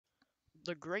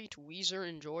The great Weezer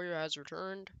Enjoyer has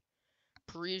returned.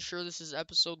 Pretty sure this is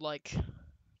episode like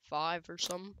 5 or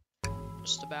something.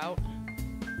 Just about.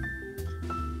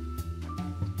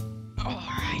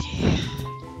 Alrighty.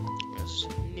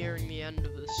 Just nearing the end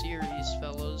of the series,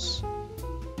 fellas.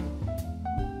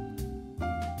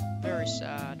 Very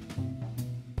sad.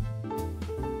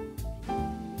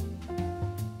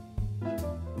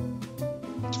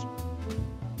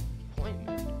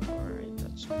 Appointment. Alright,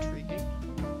 that's intriguing.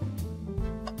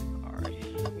 Alright,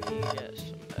 we need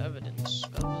some evidence,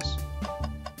 fellas.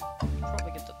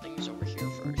 Probably get the things over here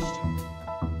first.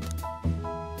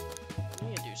 We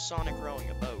need to do Sonic rowing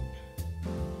a boat.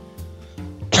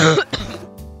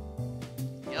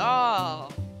 Yeah.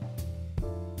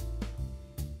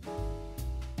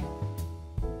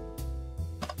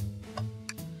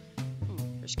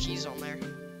 There's keys on there.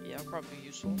 Yeah, probably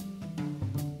useful.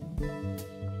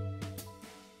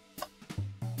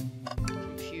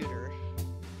 Computer.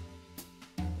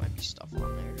 Might be stuff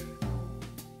on there.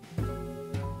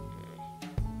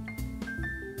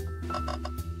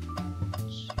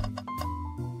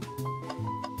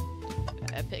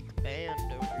 Epic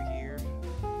band over here.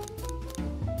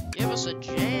 Give us a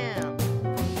jam.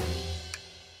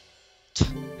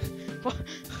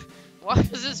 Why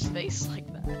is his face like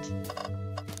that?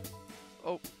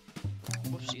 Oh,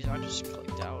 whoopsies! I just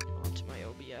clicked out onto my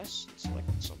OBS and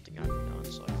selected something I did not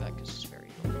select that because it's very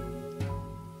annoying.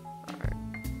 Alright.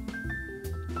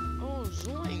 Oh,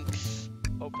 zoinks!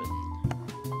 Open.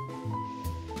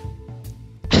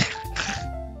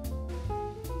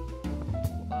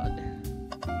 Blood.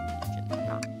 You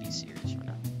cannot be serious right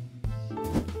now.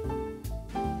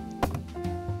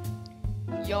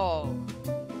 Yo,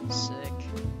 sick.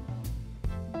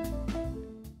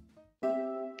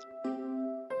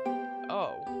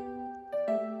 Oh.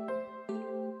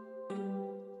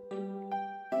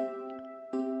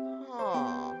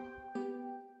 Huh.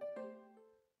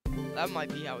 That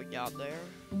might be how we got there.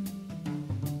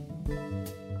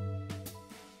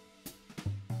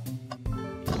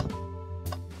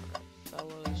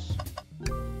 Fellas,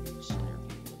 this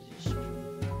interview was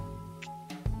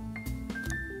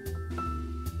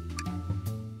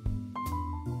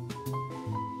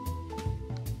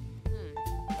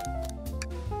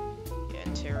yeah,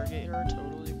 interrogator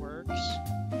totally works.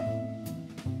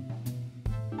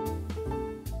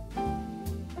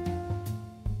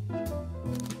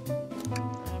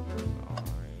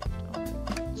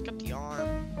 Let's get the arm.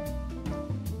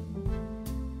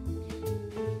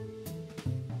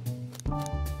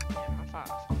 Yeah, high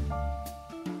five.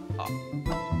 Oh,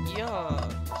 yeah,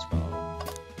 let's go.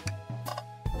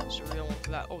 There's a real one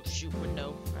for that. Oh, shoot, window.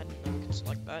 I didn't know we could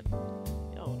select that.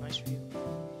 Oh, nice view.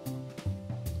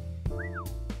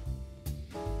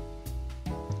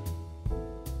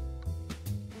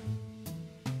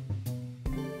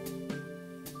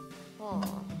 Oh.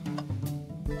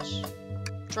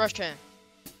 Trash can.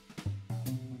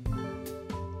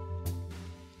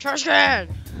 Trash can!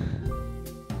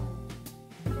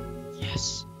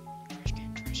 Yes. Trash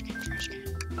can, trash can, trash can.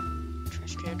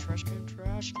 Trash can, trash can,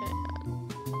 trash can.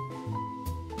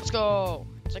 Let's go!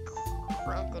 It's like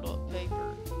crumpled up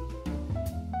paper.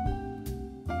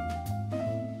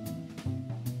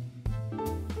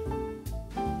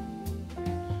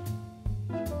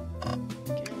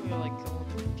 Can't we like go on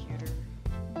the computer?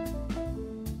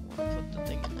 Wanna put the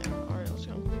thing in there. Alright, let's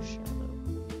go.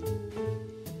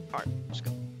 Alright, let's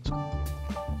go.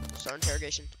 Start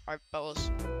interrogation. Alright,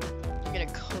 fellas. I'm gonna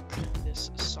cook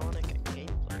this Sonic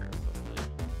gameplay real quickly.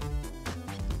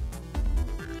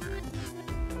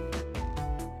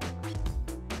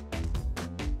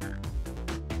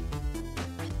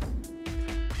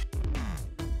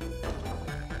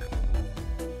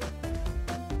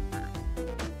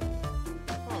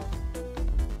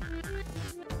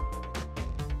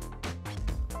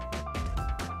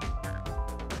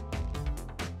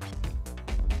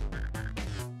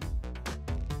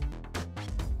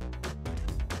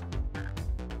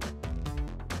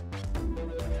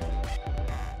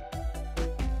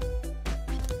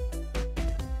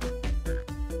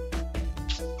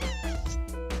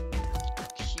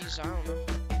 I don't know.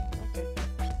 Okay.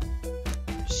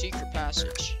 Secret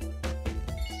passage.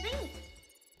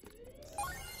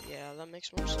 Yeah, that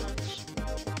makes more sense.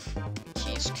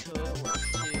 Keys could work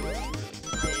too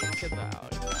if you think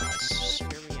about it, guys.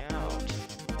 Hear me out.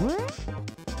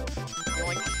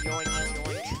 Yoink, yoink,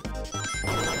 yoink.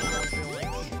 Yoink, yoink,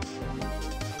 yoink.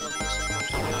 I love this so much.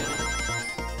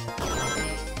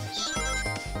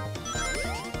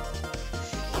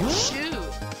 Good.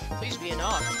 Shoot! Please be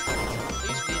enough.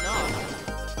 Please be enough.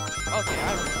 Okay, I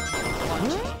have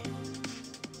plenty.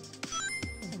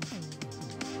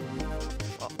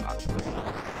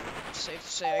 It's safe to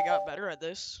say I got better at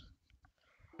this.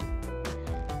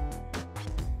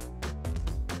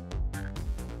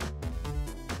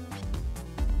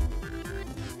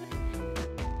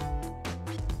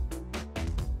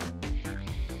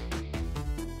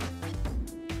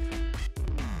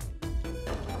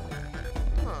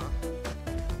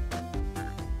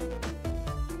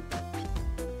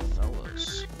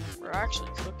 Fellas, we're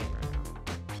actually cooking right now.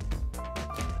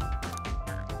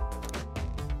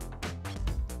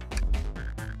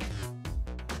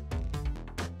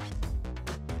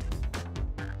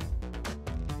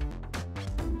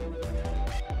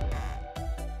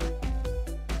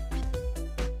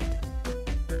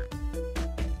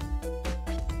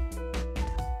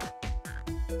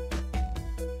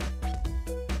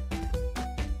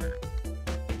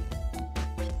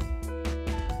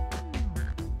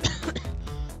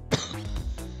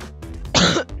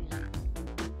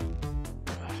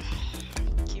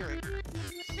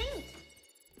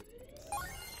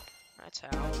 That's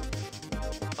how.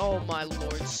 Oh my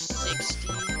lord, 60.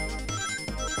 I don't know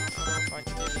if I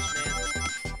can do this, man.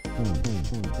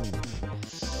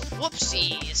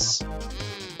 Whoopsies!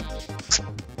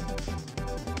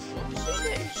 Whoopsie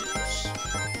daisies.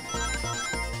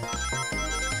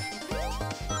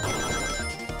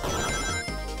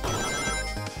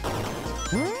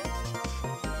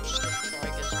 Just gonna try to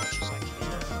get as much as I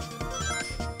can.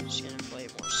 Just gonna play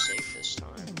it more safe this time.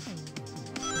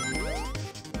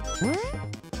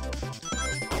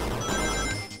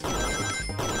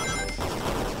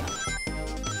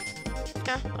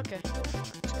 Yeah, okay.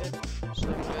 That's good. It's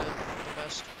looking good. Not the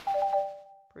best.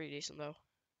 Pretty decent though.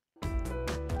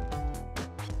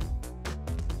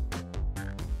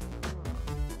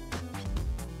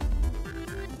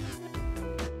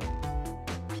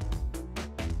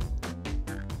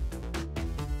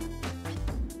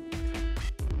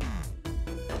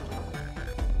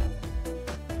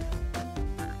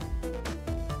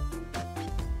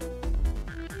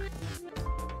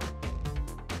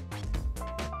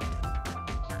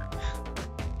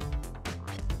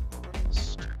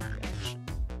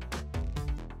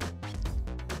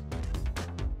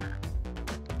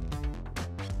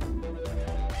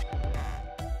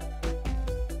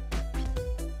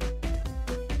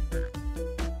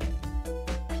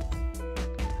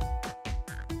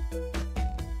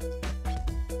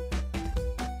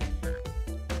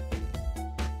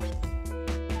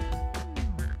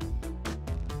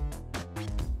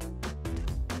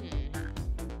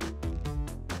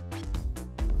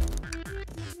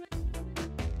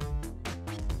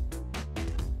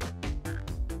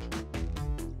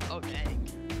 Oh dang.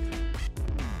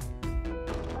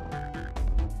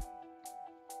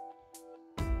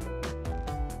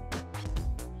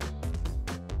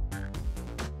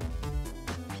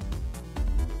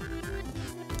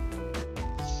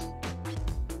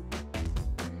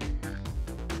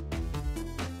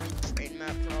 Train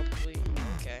map probably.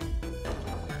 Okay.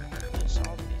 This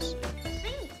obviously.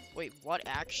 Wait, what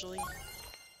actually?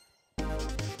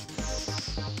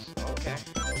 Okay.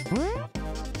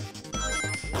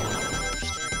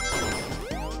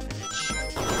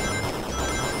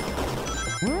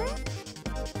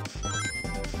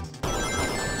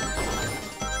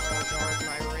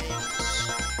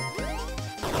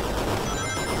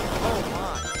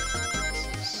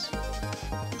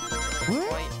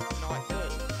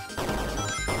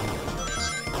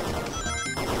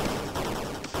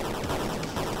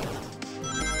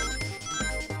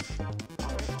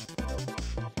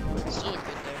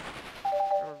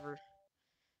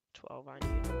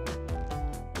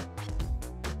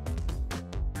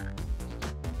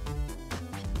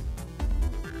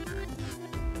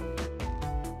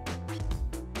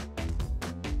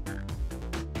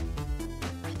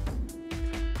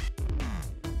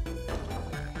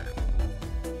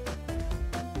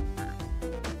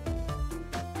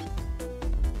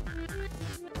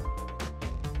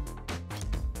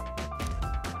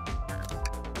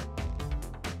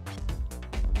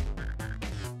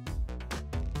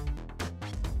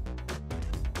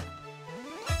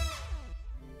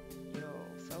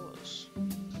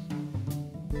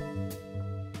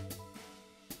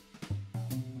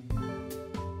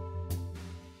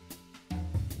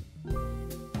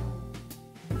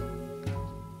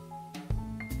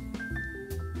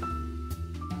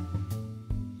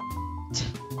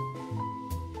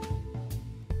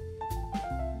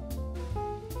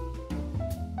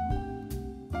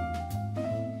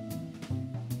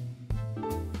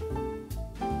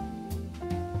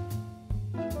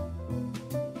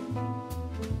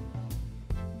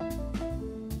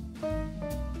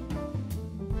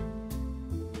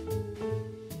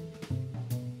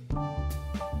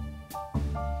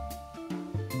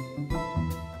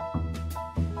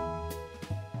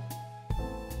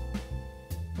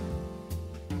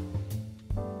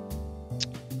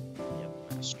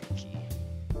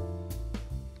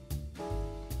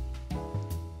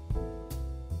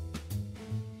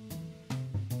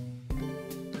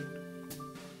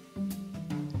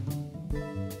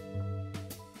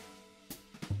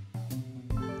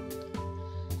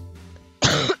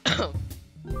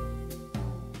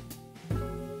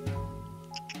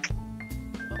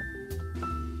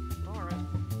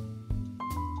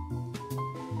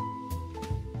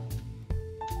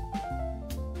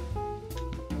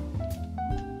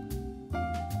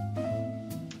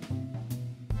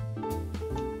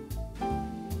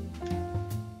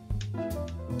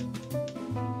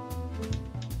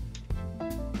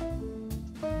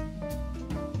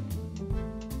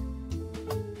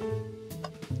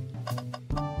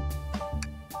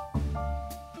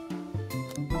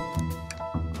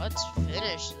 Let's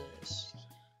finish this.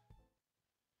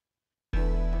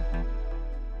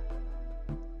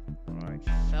 Alright,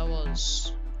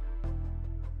 fellas.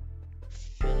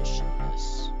 Finishing this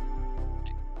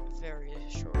very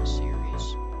short series.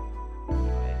 I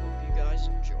hope you guys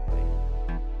enjoy.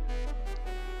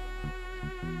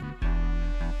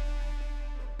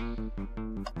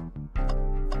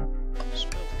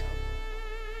 Spill the cup.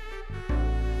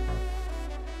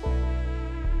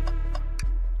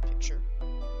 Picture. I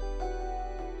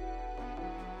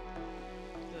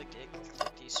feel like they could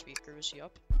click these speakers,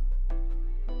 yup.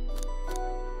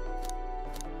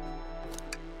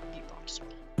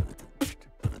 Beatboxing.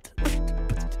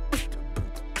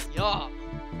 Yeah!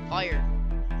 Fire!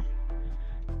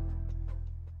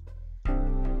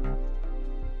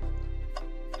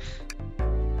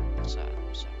 What's that?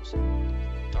 What's that? What's that?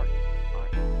 Dark.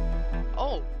 Alright.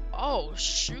 Oh! Oh,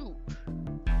 shoot!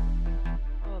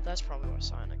 Oh, that's probably why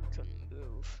Sonic couldn't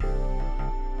move.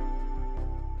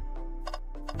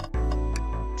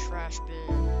 Trash bin.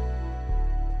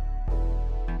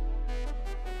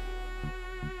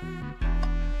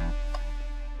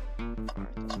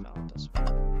 Alright, that's valid, that's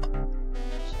valid.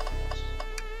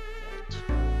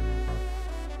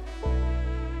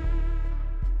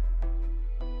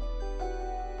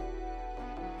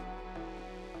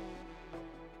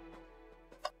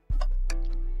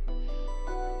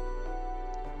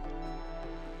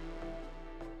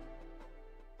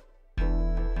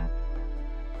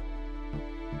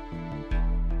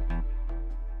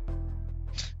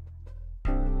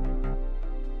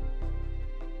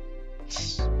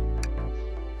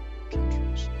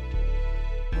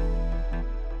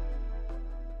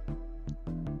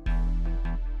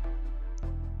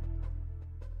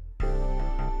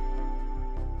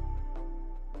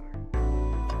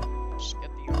 Just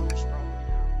get the arms probably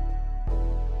now.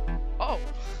 Oh!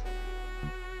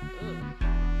 Ugh.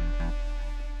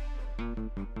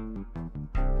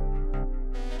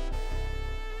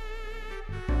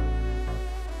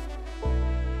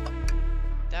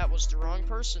 That was the wrong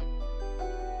person.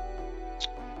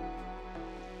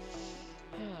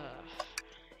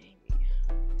 Amy.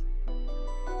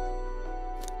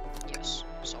 Yes,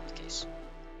 solved the case.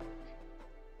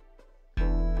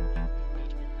 Need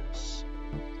to get this.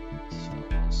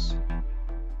 Fellas.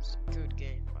 It's a good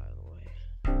game, by the way.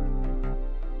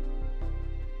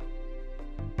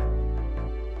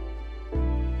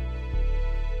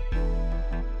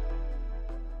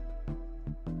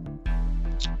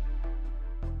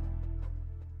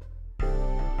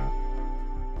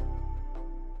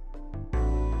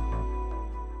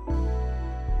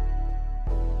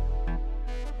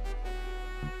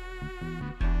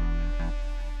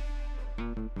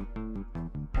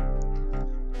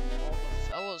 All the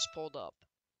fellas pulled up.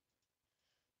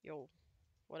 Yo,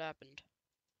 what happened?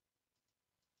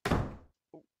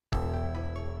 Oh,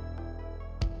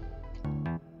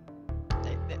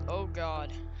 oh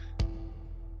god.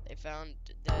 They found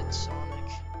dead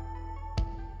Sonic.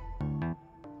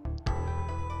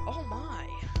 Oh my.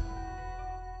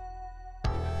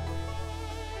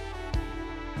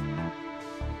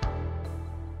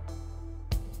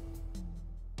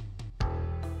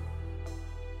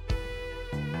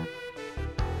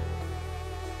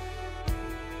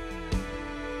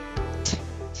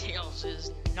 Tails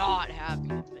is not happy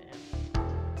with man. I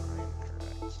am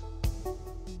correct.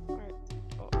 Alright.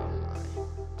 Oh, oh my.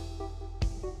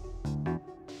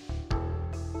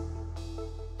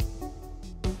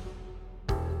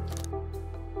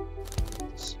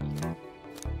 Let's see here.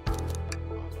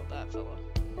 Oh no, that fella.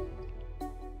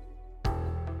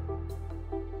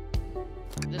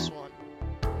 This one.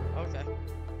 Okay.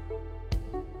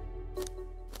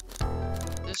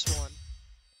 This one.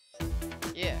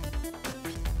 Yeah.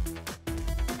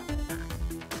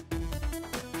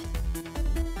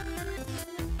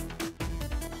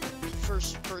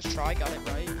 First try, got it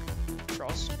right.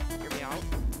 Trust. Hear me out.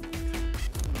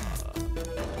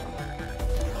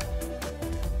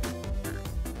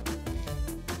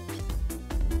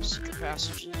 Secret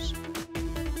passages.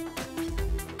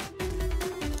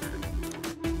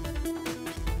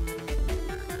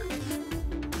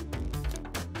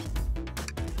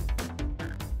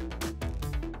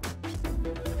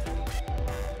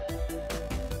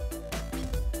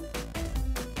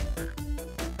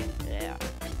 Yeah.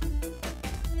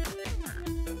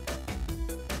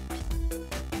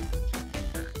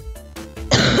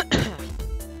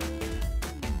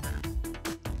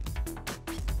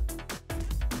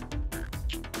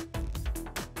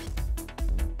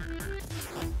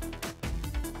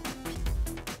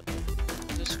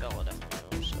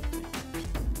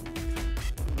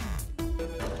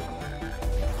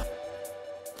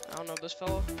 this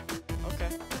fella? Okay.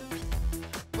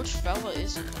 Which fella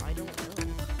is it? I don't know.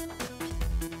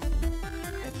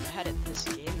 I'm bad at this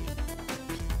game.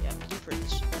 Yeah,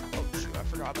 blueprints. Oh shoot, I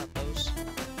forgot about those.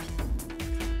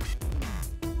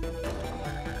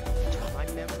 Dude, my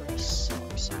memory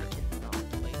sucks. I cannot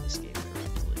play this game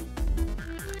correctly.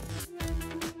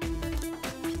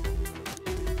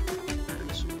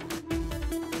 This one.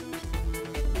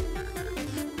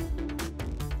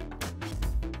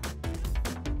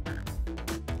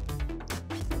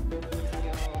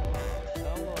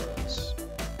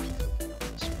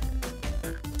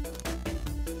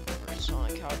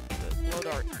 Sonic, how load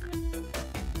art.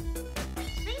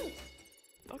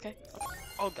 Okay.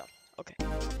 Oh god. Okay.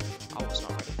 I was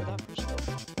not ready for that first of all.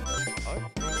 Oh,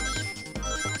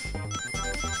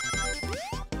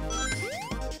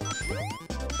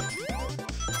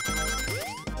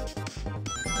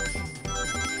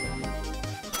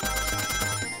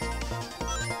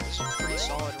 this is a pretty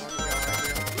solid run we got right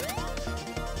here.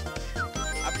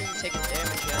 I haven't even taken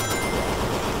damage yet.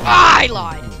 Ah, I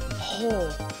lied! Oh.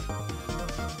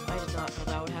 I did not know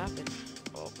that would happen.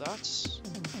 Well, that's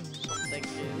something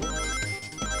new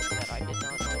that I did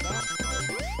not know about.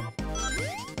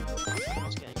 I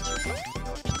was getting too cocky.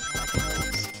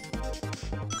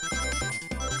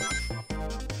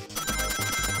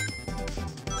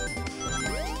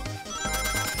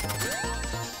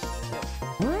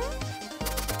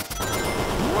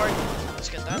 Alright, let's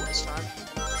get that this time.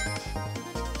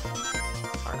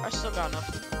 Alright, I still got enough.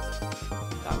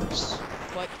 That was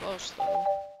quite close though.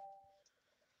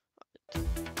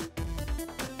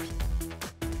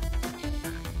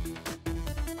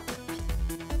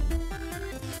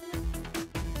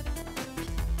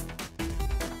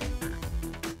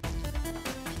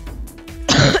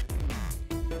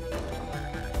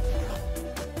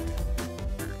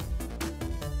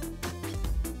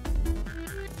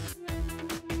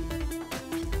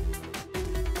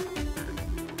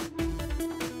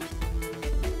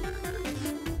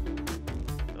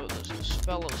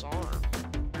 Fellow's arm.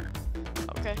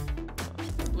 Okay.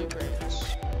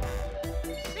 Blueprints.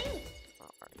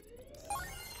 Alright.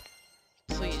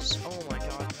 Please. Oh my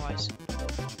god, why is it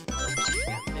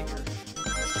getting bigger? I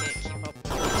can't keep up with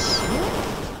this.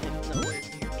 I'm nowhere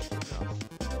near enough.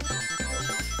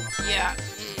 Yeah.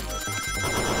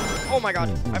 Oh my god,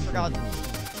 I forgot.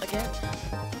 Again.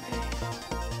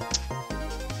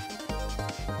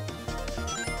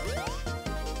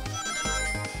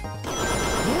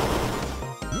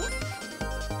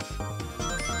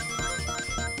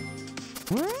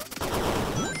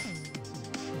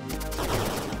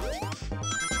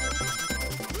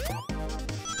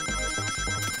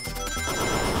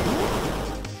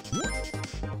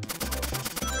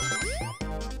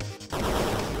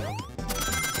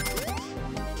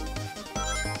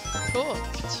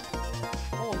 Cooked.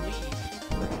 Holy.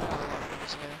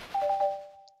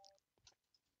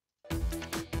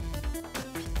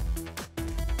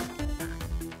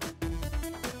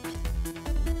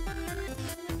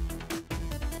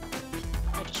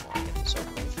 I just want to get this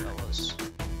over with, fellas.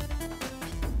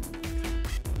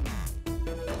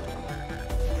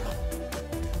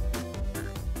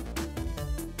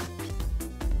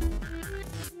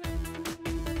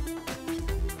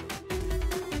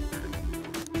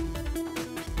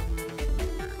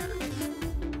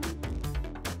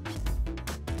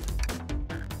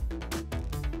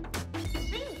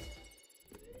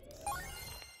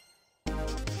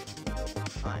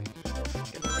 I'm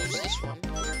gonna lose this one.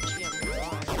 Guarantee I'm gonna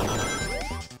die.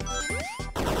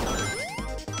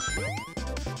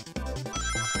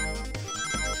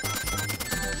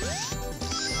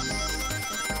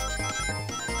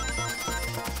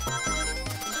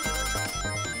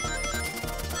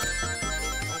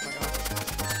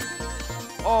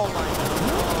 Oh my god.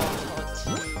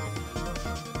 Oh, dude.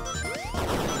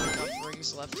 Enough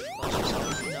rings left to close this up.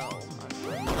 No, I'm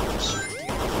really screwed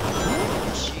here.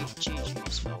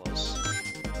 GG's, fellas.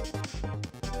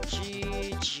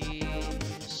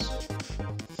 GG's.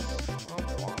 Oh,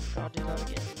 wow. Gotta do that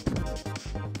again.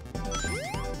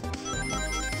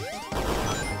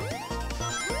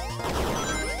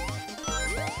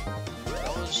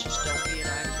 Fellas, just don't be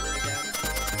inaccurate again.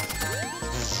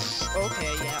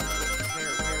 Okay, yeah.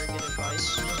 Very, very good advice.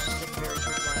 Just stick very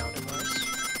true to my own advice.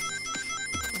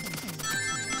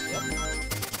 Yep.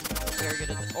 Very good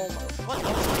advice. Oh my. What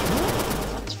the fuck?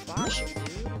 That's flashing, dude.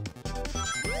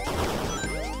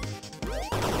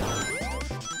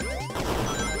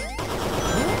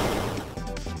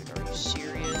 Dude, are you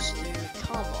serious, dude?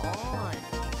 Come on.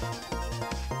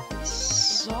 I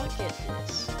suck at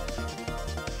this.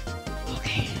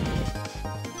 Okay.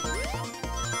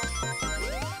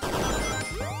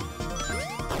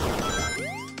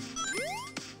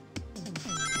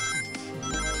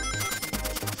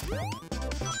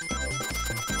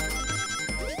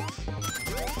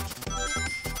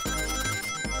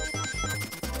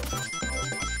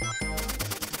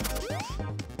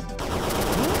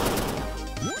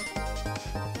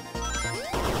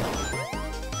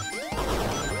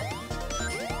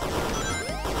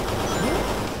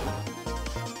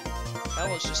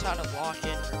 just had to lock in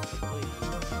real quickly.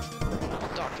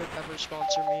 Dr. Pepper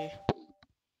sponsor me.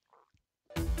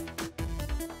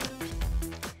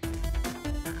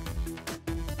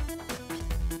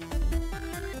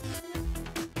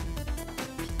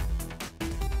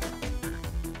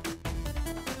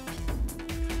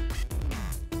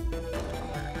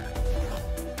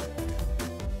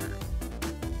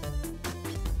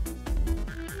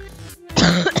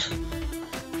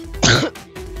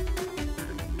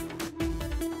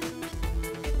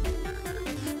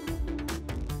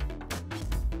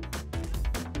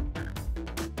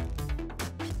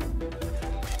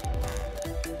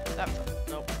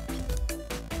 Nope.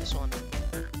 This one.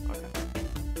 Okay.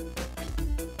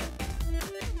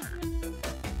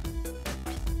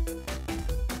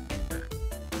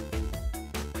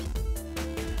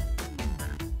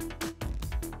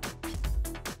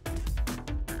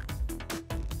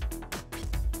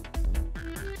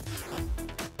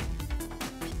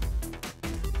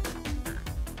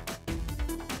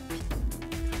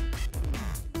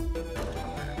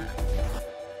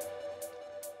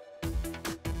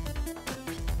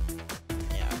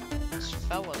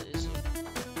 Fella is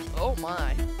oh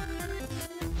my.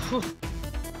 Whew.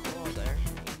 Oh there.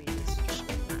 Maybe it's just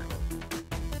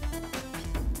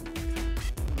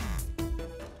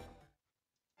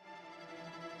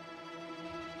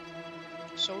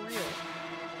so real.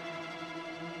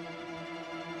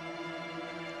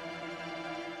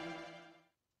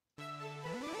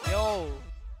 Yo,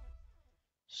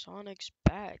 Sonic's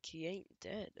back. He ain't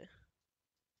dead.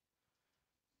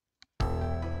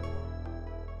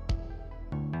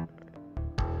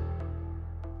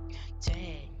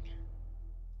 Dang.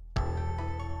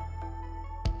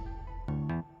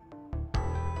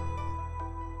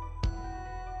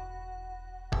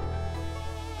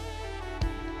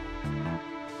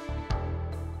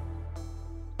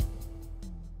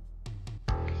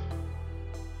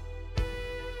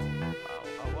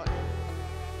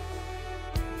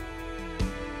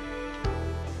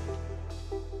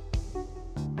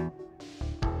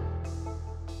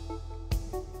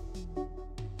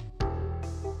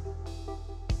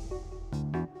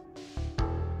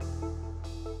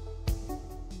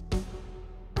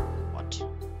 What? What?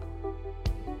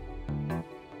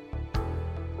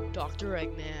 Dr.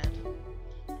 Eggman.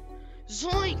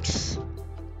 Zoinks!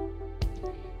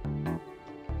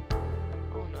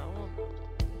 Oh no,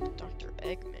 Dr.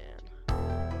 Eggman.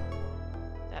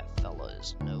 That fella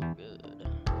is no good.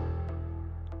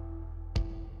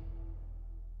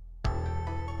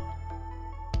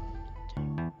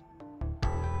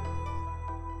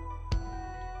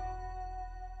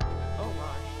 Oh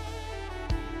my.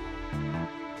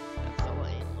 That fella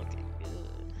ain't looking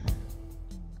good.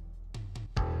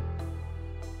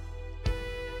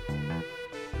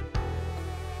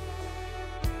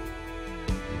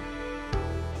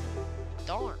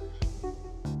 Darn.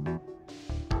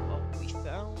 Well, we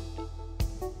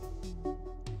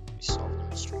solved the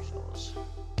mystery, fellas.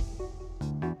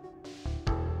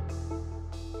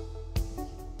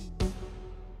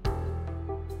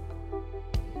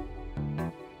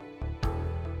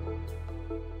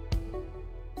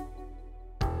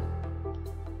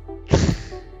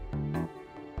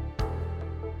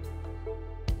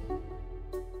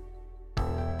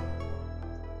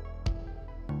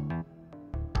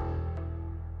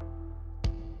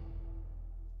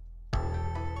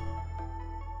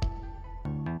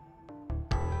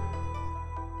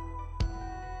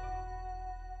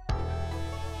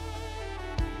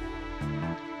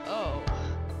 Oh.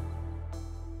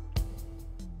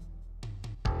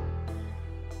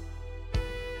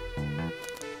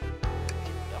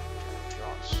 Conductor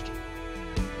trust.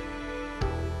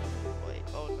 Wait,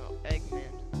 oh no,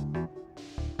 Eggman.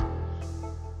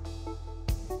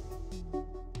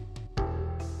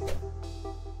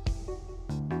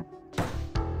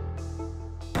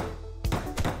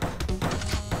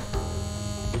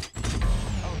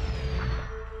 Oh no.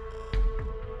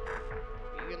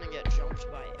 You're gonna get jumped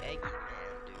by Eggman,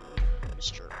 dude.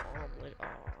 Mr. Omelet. Aw.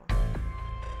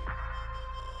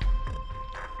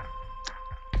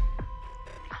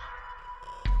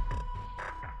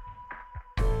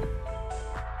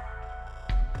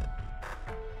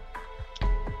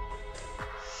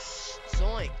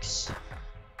 Zoinks.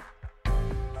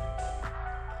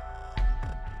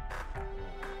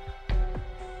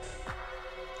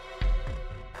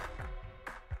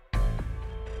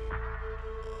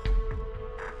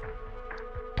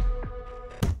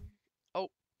 Oh,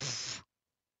 pff.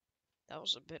 That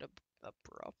was a bit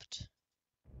abrupt.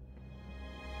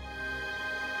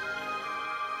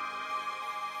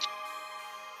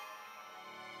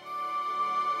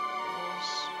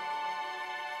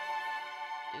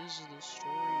 is the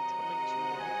story coming to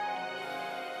an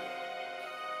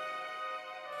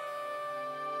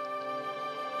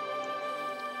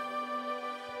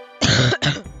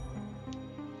end?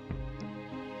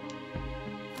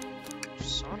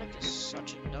 Sonic is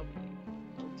such a W,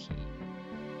 low-key.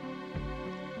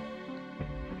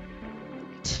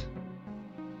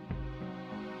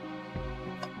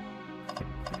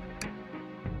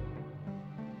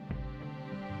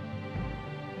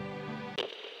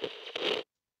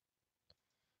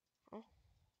 Oh.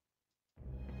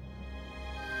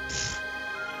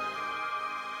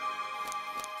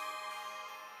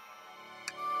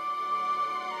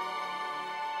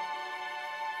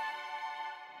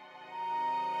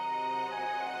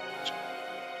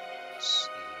 Let's see.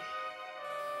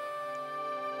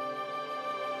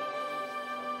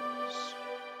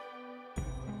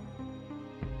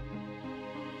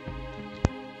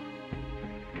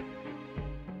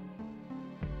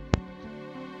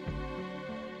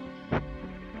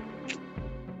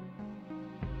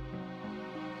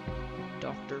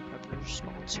 Dr. Pepper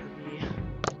sponsor me.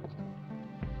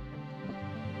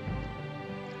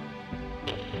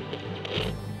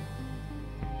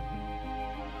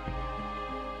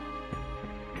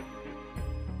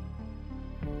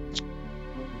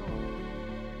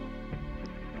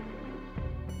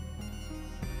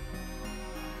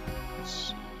 Let's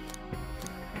see.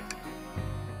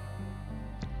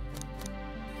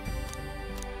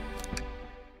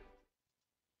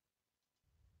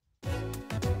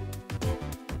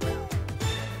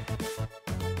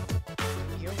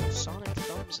 Yo, Sonic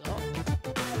thumbs up.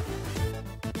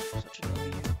 Such a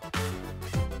W.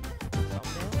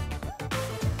 Thumbnail.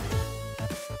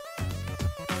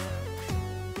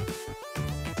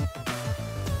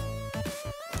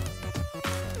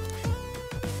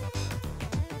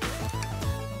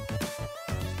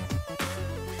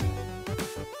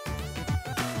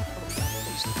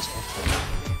 Please don't say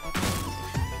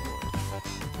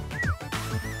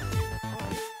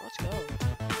let's go.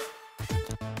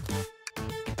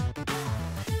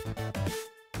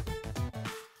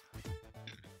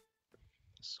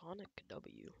 Sonic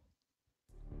W.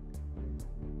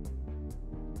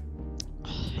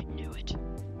 I knew it.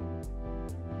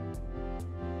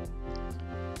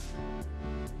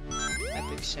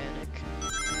 Epic Sonic.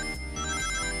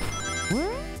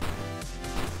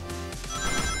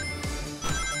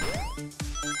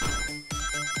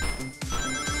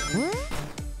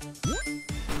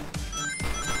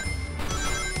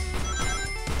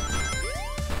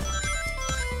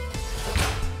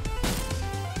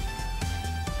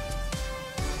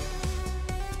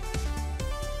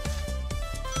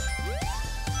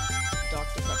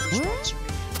 Dr. Pepper sponsor me.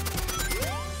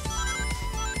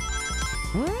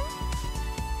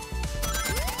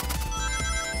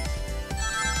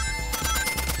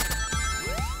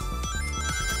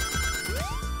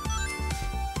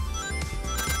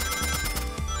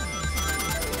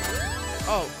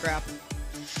 Oh crap.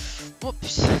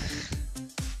 Whoops. Dr.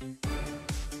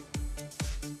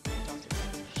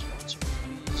 Pepper sponsor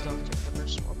me, please. Dr. Pepper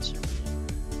sponsor me.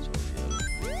 So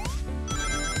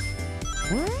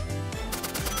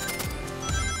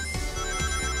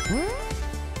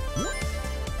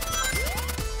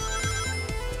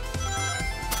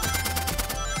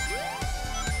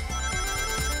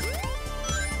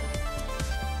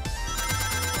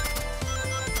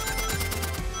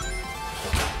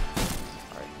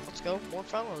alright, let's go. More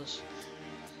fellows.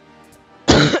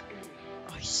 Oh,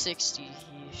 60.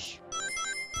 Yeesh.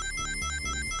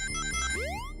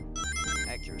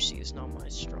 Accuracy is not my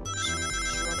strong suit.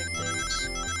 These running things.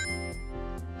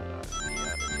 But we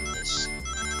gotta do this.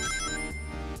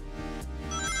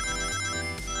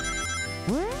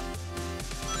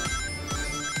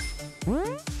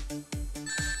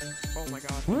 Oh my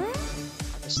god. I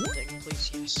missed the thing. Please,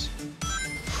 yes.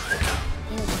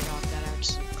 Oh my god, that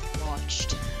actually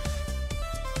clutched.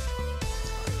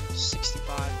 Alright,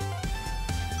 65.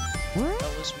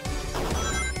 Fellas, we need to get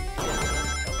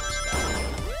fellas back.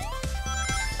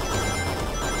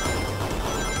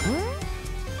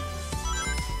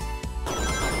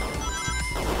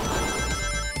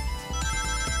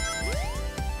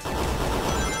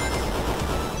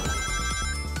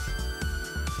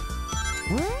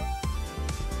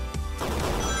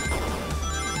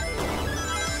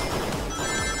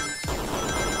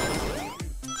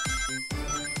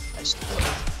 I just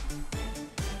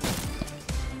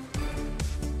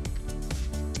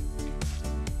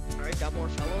alright, got more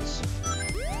fellas.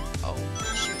 Oh,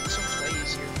 shoot, this one's way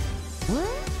easier.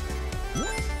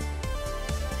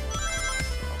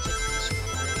 I'll take this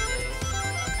one any day.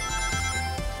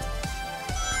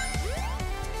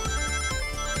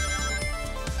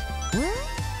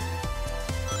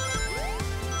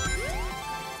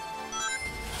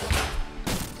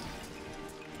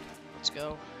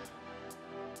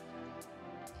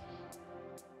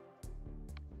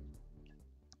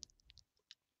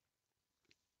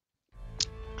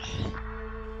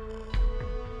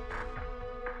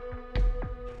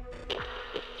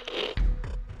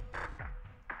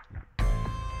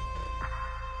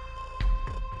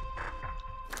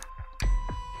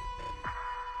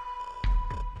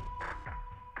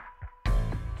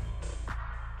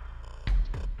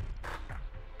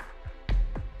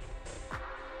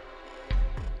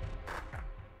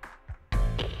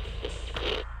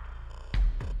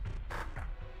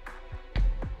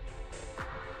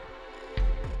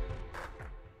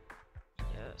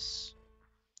 this.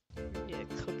 We need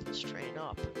to cook this train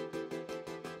up.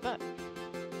 But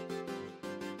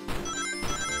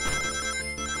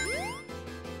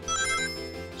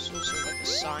so is there like a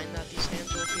sign that these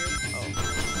hands will appear? Oh,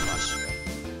 flash strip.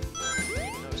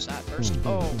 Didn't notice that first.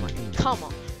 Oh my, come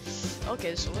on.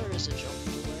 Okay, so there is a jump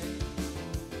delay,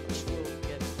 which we'll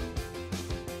get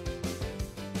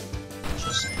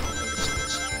just now. Noticing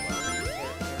this as well.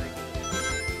 Very, very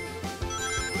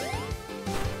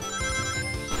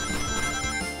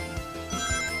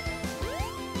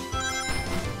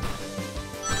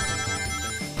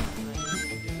I meant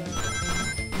to do that.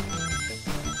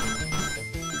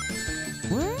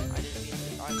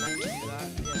 Yeah,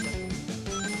 definitely.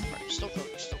 Alright, still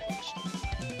cooking, still cooking, still cooking.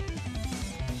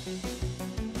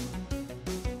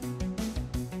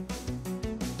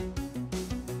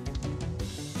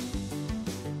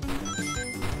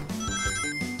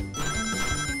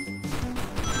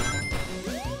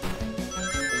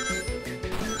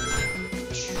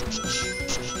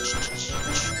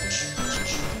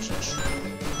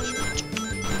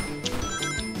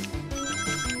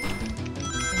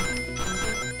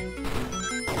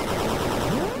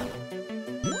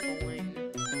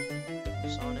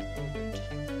 Sonic moment.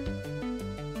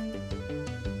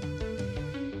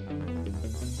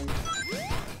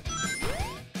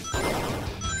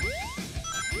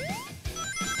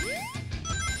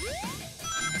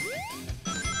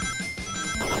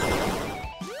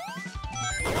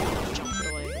 Jump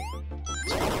delay.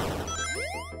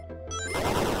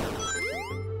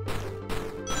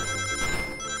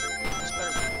 This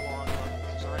better be a long level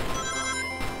because I am not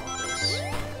getting all this.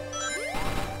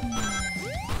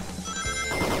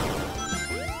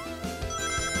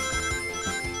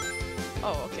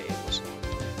 Oh, okay, it was long.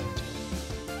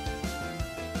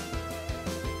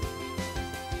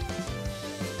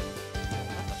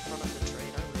 At the front of the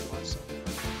train, I realized that.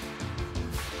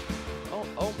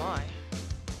 Oh my.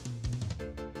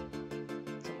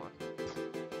 Come on.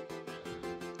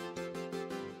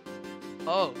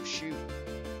 Oh, shoot.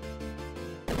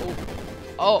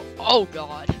 Oh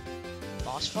god.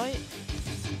 Boss fight?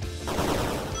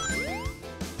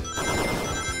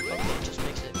 Okay, it just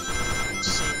makes it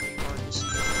insanely hard to see.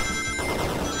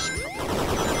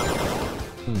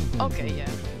 Okay,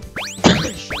 yeah.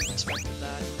 Shouldn't have expected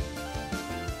that.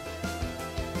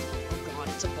 Oh god,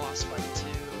 it's a boss fight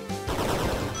too.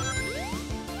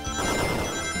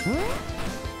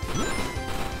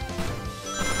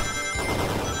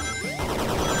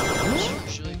 It's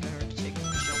usually better to take a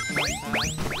jump right back.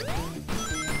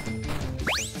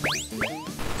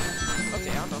 Okay,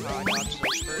 I don't know how I dodged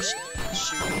those first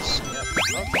shoots. Yep.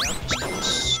 Okay, I'm just gonna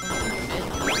scoop it.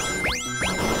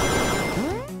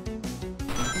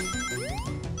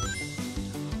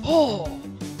 Oh!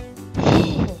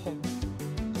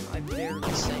 I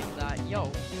barely saved that. Yo,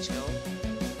 let's go.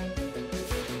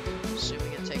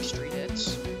 Assuming it takes 3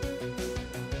 hits.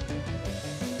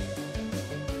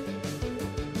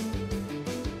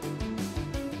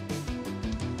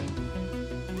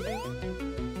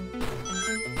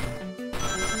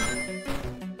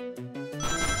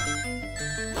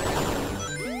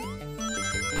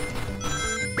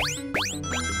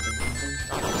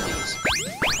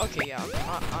 Okay, yeah, I'll need a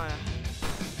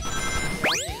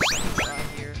second try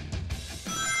here.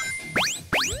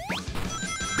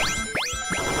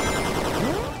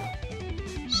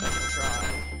 Second try.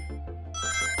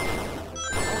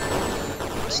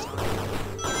 This time.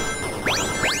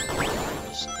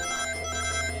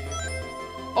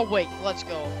 Oh wait, let's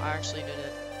go. I actually did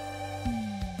it.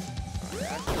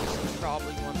 Alright, this is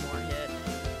probably one more hit.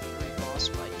 Every boss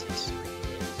fight takes 3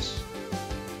 hits.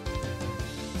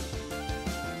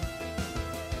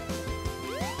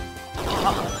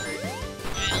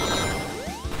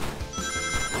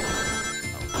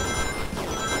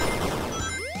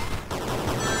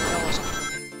 That wasn't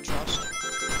fucking trust.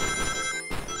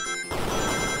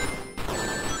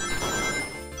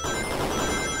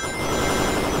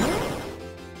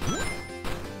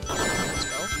 Let's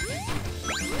go.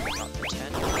 Got the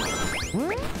 10. Another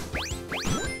 10.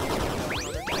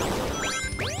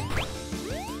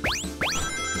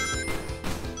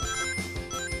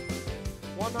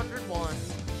 101.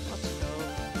 Let's go.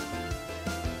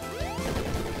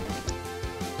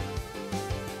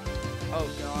 Oh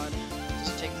god. Does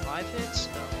it take 5 hits?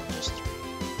 No, just 3.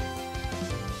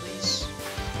 Please.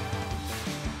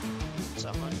 It's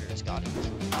 100. It's gotta be 3.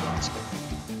 Let's go.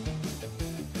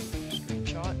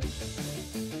 Screenshot.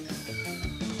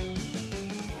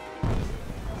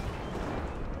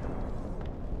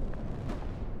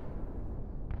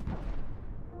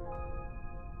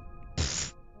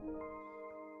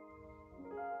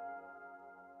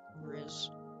 Riz.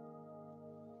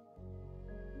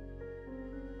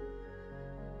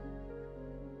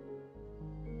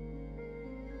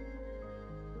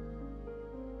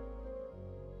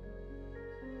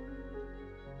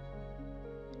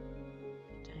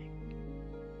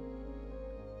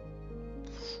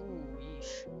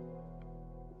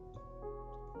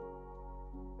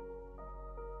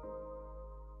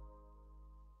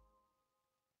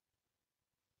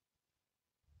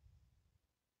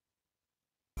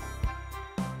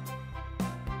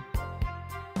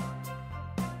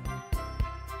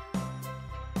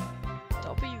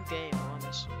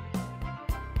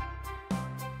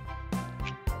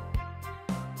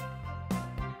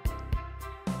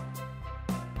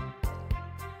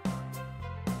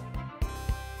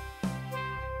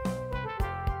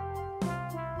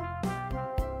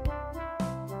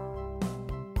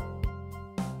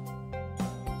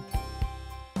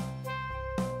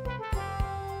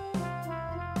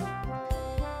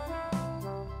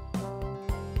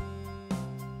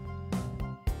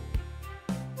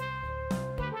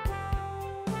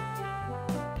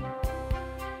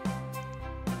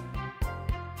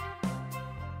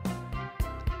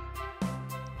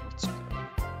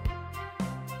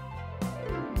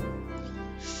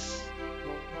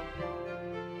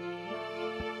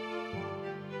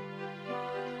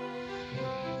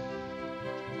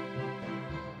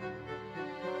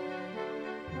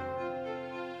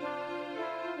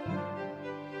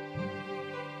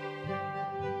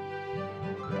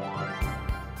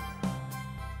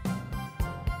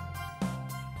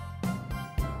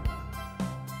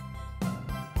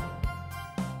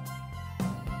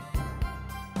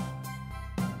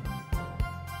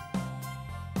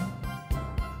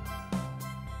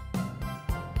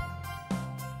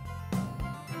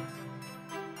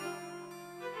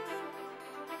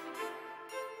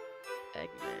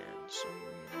 so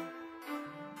real.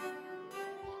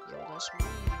 Yo, that's me.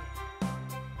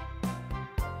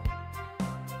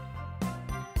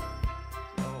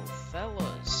 Yo,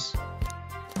 fellas.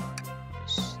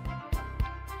 Just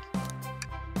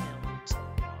millions of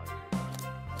water.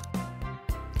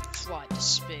 Fly to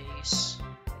space.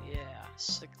 Yeah,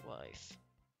 sick life.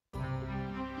 Cool.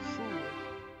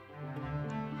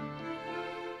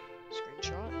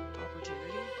 Screenshot.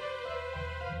 Opportunity.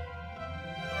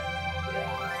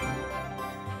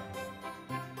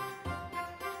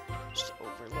 Just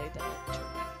overlay that,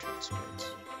 turn on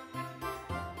transparency.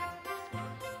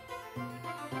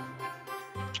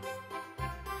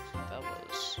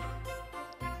 Fellas,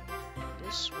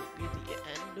 this will be the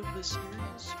end of the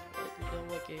series. Let me know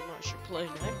what game I should play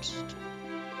next.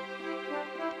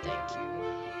 Thank you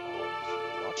all for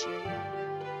watching.